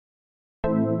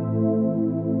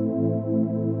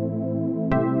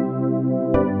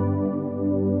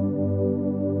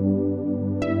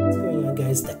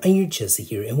guys, the Iron Chelsea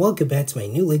here, and welcome back to my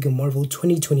new LEGO Marvel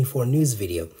 2024 news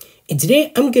video. And today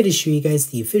I'm going to show you guys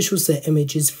the official set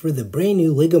images for the brand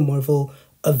new LEGO Marvel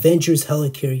Avengers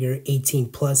Helicarrier 18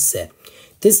 Plus set.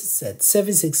 This is set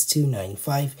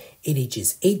 76295, it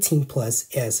ages 18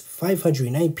 plus, has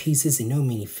 509 pieces and no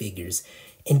minifigures.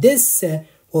 And this set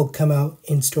will come out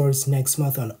in stores next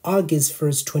month on August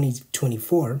 1st,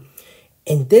 2024.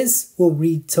 And this will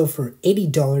retail for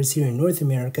 $80 here in North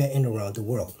America and around the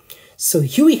world. So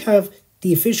here we have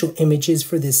the official images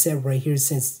for this set right here,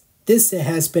 since this set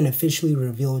has been officially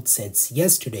revealed since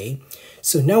yesterday.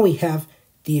 So now we have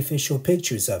the official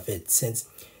pictures of it, since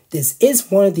this is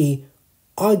one of the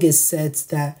August sets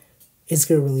that is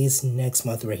going to release next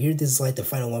month right here. This is like the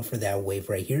final one for that wave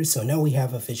right here. So now we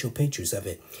have official pictures of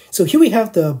it. So here we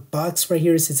have the box right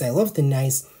here, since I love the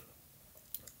nice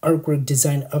artwork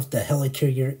design of the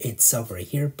Helicarrier itself right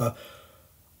here. But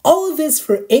all of this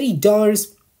for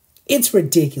 $80, it's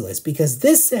ridiculous, because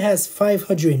this set has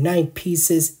 509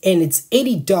 pieces and it's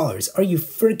 $80. Are you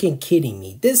freaking kidding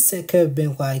me? This set could have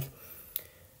been like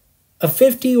a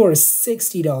 $50 or a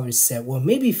 $60 set. Well,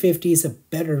 maybe 50 is a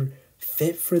better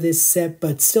fit for this set,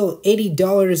 but still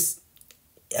 $80,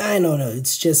 I don't know,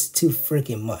 it's just too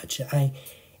freaking much. I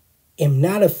am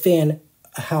not a fan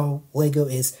of how LEGO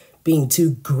is being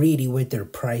too greedy with their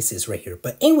prices right here.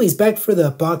 But anyways, back for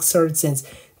the box art, since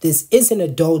this is an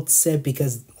adult set,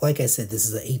 because like I said, this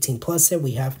is an 18 plus set.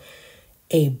 We have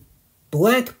a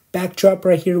black backdrop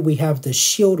right here. We have the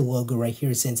shield logo right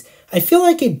here, since I feel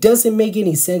like it doesn't make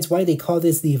any sense why they call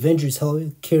this the Avengers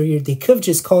Helicarrier. They could have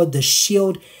just called it the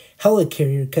Shield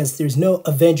Helicarrier, because there's no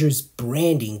Avengers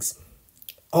brandings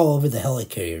all over the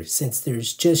Helicarrier, since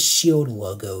there's just shield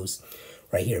logos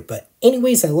right here. But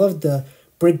anyways, I love the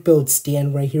brick build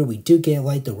stand right here. We do get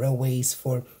like the railways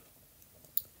for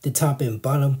the top and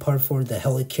bottom part for the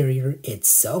Helicarrier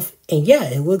itself. And yeah,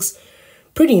 it looks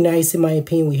pretty nice in my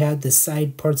opinion. We have the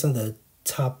side parts on the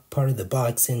top part of the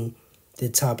box and the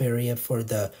top area for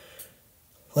the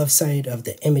left side of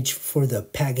the image for the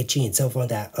packaging itself on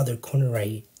that other corner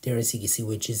right there, as you can see,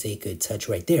 which is a good touch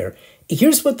right there. And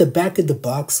here's what the back of the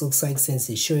box looks like, since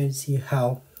it shows you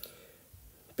how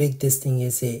big this thing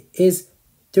is. It is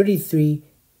 33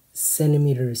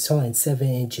 centimeters tall and 7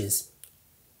 inches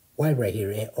wide right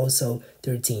here, and also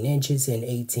 13 inches and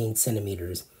 18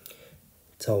 centimeters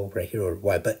tall right here, or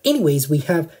wide. But anyways, we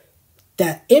have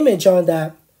that image on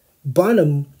that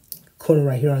bottom corner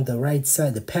right here on the right side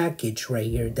of the package right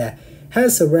here, that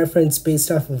has a reference based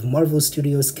off of Marvel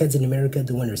Studios' Captain America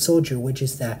the Winter Soldier, which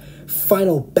is that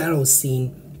final battle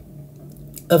scene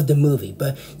of the movie.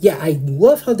 But yeah, I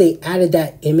love how they added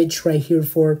that image right here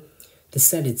for the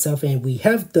set itself. And we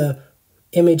have the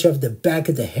image of the back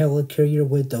of the Helicarrier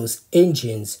with those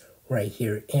engines right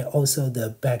here, and also the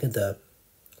back of the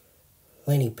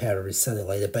landing pad or something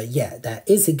like that. But yeah, that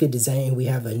is a good design. And we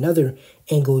have another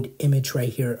angled image right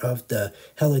here of the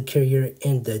Helicarrier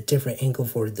and the different angle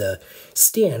for the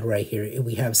stand right here. And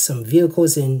we have some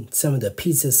vehicles and some of the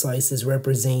pizza slices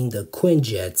representing the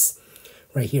Quinjets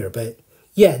right here. But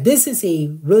yeah, this is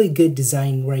a really good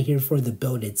design right here for the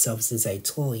build itself, since I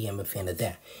totally am a fan of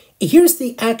that. Here's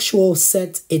the actual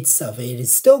set itself. It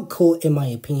is still cool in my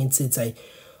opinion, since I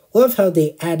love how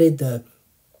they added the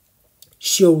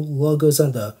shield logos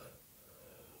on the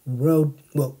road,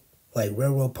 well, like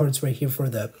railroad parts right here for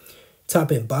the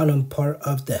top and bottom part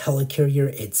of the Helicarrier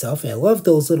itself. And I love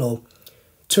those little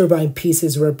turbine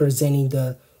pieces representing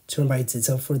the turbines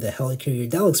itself for the Helicarrier.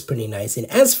 That looks pretty nice. And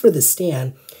as for the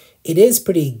stand, it is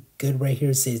pretty good right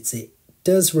here, since it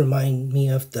does remind me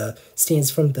of the stands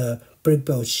from the brick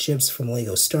built ships from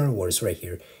LEGO Star Wars right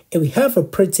here. And we have a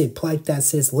printed plaque that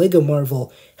says LEGO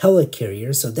Marvel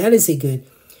Helicarrier, so that is a good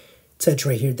touch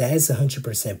right here. That is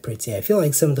 100% printed. I feel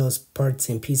like some of those parts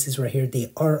and pieces right here,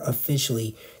 they are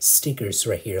officially stickers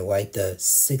right here, like the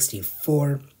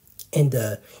 64 and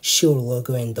the shield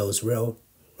logo and those railroad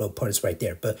parts right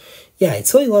there. But yeah, I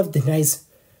totally love the nice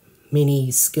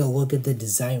mini scale look at the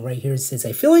design right here, since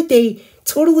I feel like they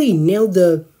totally nailed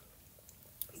the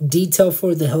detail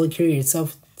for the Helicarrier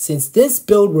itself, since this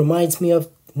build reminds me of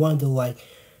one of the like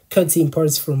cutscene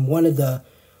parts from one of the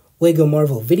LEGO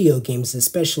Marvel video games,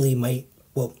 especially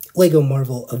LEGO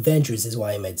Marvel Avengers is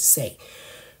what I meant to say.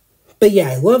 But yeah,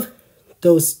 I love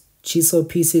those chisel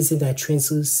pieces and that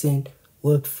translucent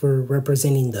look for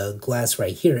representing the glass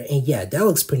right here. And yeah, that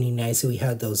looks pretty nice. So we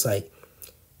have those like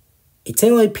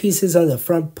tank-like pieces on the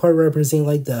front part representing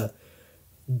like the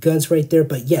guns right there.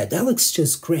 But yeah, that looks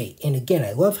just great. And again,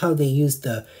 I love how they use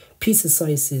the pizza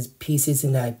slices pieces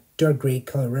in that dark gray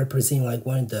color representing like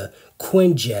one of the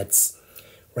Quinjets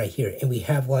right here. And we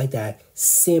have like that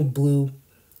sand blue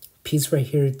piece right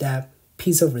here, that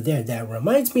piece over there, that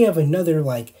reminds me of another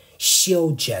like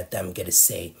shield jet that I'm gonna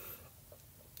say.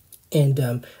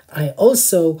 And I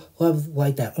also love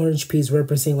like that orange piece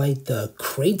representing like the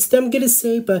crates that I'm gonna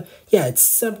say, but yeah, it's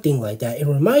something like that. It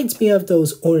reminds me of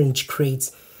those orange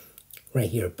crates right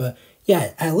here. But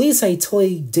yeah, at least I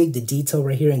totally dig the detail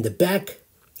right here in the back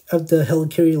of the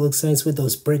Helicarrier. Looks nice with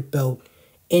those brick built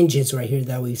engines right here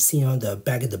that we've seen on the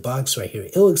back of the box right here.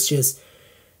 It looks just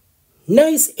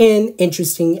nice and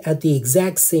interesting at the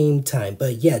exact same time.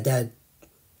 But yeah, that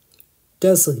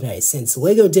does look nice since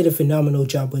Lego did a phenomenal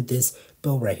job with this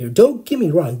build right here. Don't get me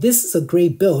wrong, this is a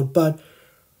great build, but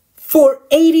for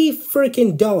 $80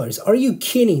 freaking dollars, are you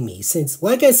kidding me? Since,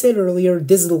 like I said earlier,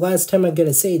 this is the last time I'm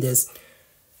gonna say this.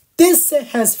 This set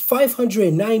has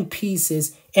 509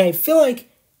 pieces, and I feel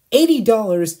like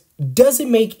 $80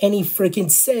 doesn't make any freaking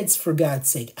sense, for God's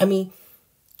sake. I mean,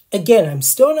 again, I'm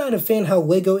still not a fan how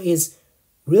Lego is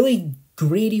really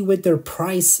greedy with their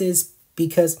prices,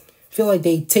 because I feel like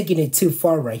they've taken it too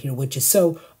far right here, which is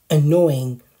so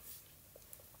annoying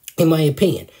in my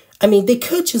opinion. I mean, they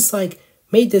could just like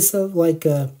made this like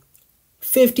a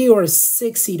 $50 or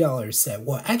 $60 set.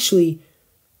 Well, actually,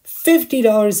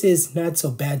 $50 is not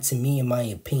so bad to me in my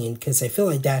opinion, because I feel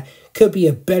like that could be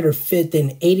a better fit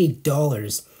than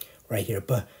 $80 right here.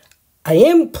 But I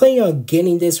am planning on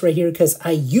getting this right here because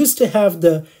I used to have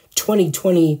the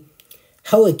 2020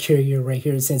 Helicarrier right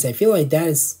here, since I feel like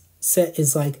that set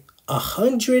is like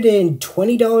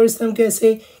 $120, I'm gonna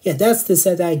say. Yeah, that's the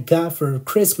set that I got for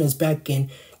Christmas back in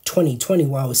 2020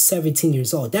 while I was 17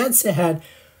 years old. That set had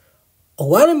a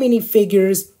lot of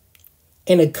minifigures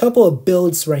and a couple of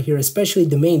builds right here, especially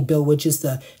the main build, which is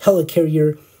the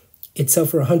Helicarrier itself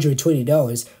for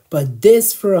 $120. But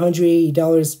this for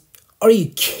 $180, are you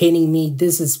kidding me?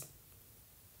 This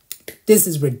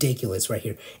is ridiculous right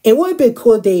here. And what would have been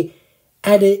cool if they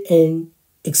added an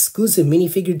exclusive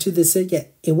minifigure to the set. Yeah,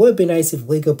 it would have been nice if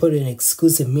Lego put an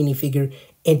exclusive minifigure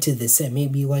into the set.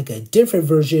 Maybe like a different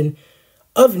version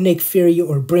of Nick Fury,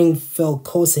 or bring Phil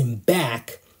Coulson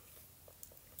back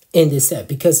in this set,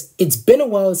 because it's been a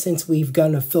while since we've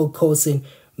gotten a Phil Coulson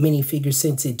minifigure,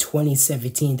 since in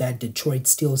 2017, that Detroit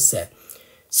Steel set.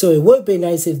 So it would have been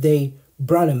nice if they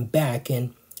brought him back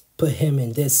and put him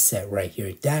in this set right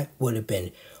here. That would have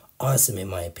been awesome in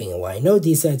my opinion. Well, I know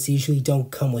these sets usually don't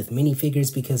come with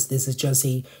minifigures because this is just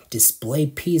a display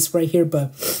piece right here,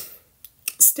 but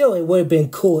still it would have been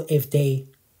cool if they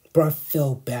brought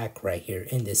Phil back right here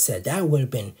in this set. That would have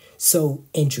been so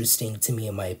interesting to me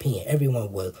in my opinion.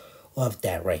 Everyone would love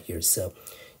that right here. So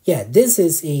yeah, this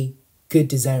is a good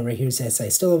design right here, since I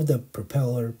still have the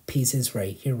propeller pieces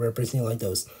right here representing like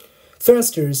those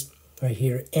thrusters right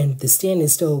here, and the stand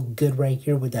is still good right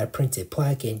here with that printed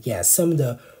plaque. And yeah, some of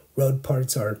the road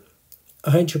parts are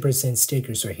 100%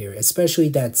 stickers right here, especially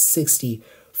that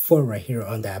 64 right here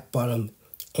on that bottom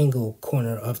angle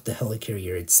corner of the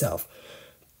Helicarrier itself.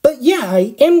 But yeah,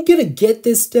 I am gonna get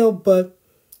this still, but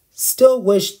still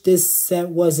wish this set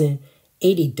wasn't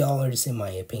 $80 in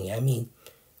my opinion. I mean,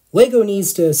 Lego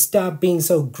needs to stop being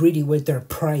so greedy with their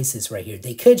prices right here.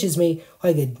 They could just make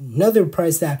like another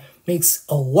price that makes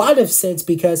a lot of sense,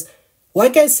 because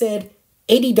like I said,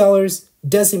 $80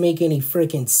 doesn't make any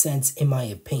freaking sense in my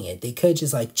opinion. They could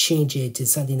just like change it to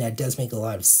something that does make a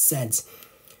lot of sense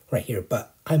right here.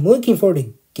 But I'm looking forward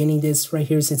to getting this right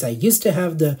here, since I used to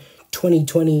have the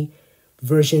 2020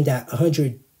 version, that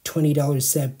 $120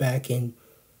 set back in,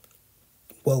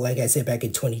 well, like I said, back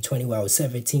in 2020 while I was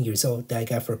 17 years old, that I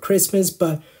got for Christmas.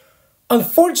 But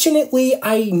unfortunately,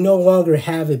 I no longer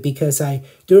have it because I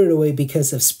threw it away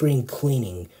because of spring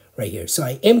cleaning right here. So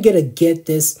I am going to get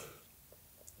this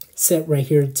set right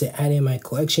here to add in my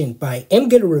collection, but I am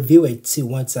going to review it too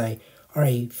once I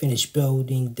already finish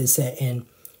building this set and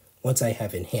once I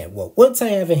have in hand. Well, once I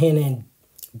have in hand and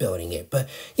building it. But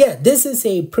yeah, this is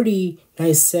a pretty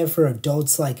nice set for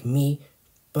adults like me,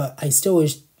 but I still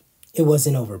wish it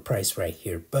wasn't overpriced right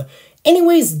here. But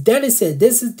anyways, that is it.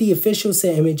 This is the official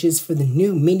set images for the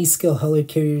new mini scale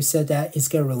Helicarrier set that is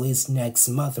going to release next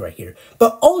month right here.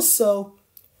 But also,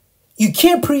 you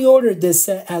can pre-order this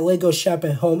set at Lego Shop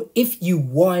at Home if you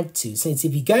want to. Since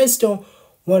if you guys don't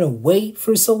want to wait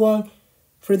for so long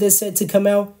for this set to come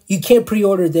out, you can't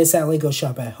pre-order this at Lego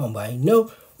Shop at Home. But I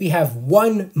know we have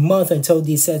 1 month until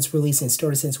these sets release in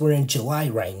stores, since we're in July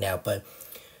right now. But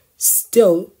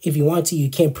still, if you want to,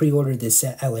 you can pre-order this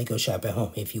set at Lego Shop at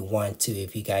Home if you want to,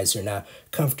 if you guys are not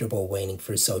comfortable waiting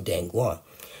for so dang long.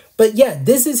 But yeah,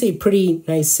 this is a pretty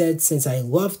nice set, since I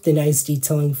love the nice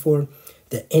detailing for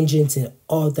the engines and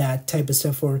all that type of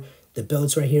stuff for the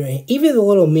builds right here. And even the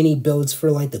little mini builds for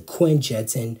like the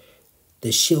Quinjets and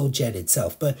the shield jet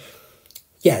itself. But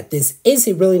yeah, this is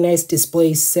a really nice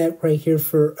display set right here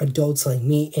for adults like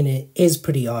me, and it is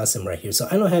pretty awesome right here. So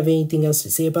I don't have anything else to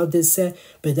say about this set,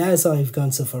 but that is all I've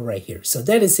gone so far right here. So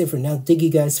that is it for now. Thank you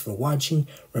guys for watching.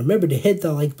 Remember to hit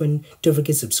that like button. Don't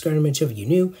forget to subscribe to my channel if you're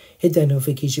new. Hit that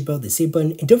notification bell, the same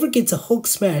button, and don't forget to Hulk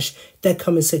smash that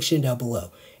comment section down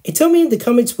below. And tell me in the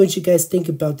comments what you guys think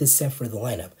about this set for the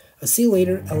lineup. I'll see you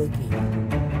later. I like you.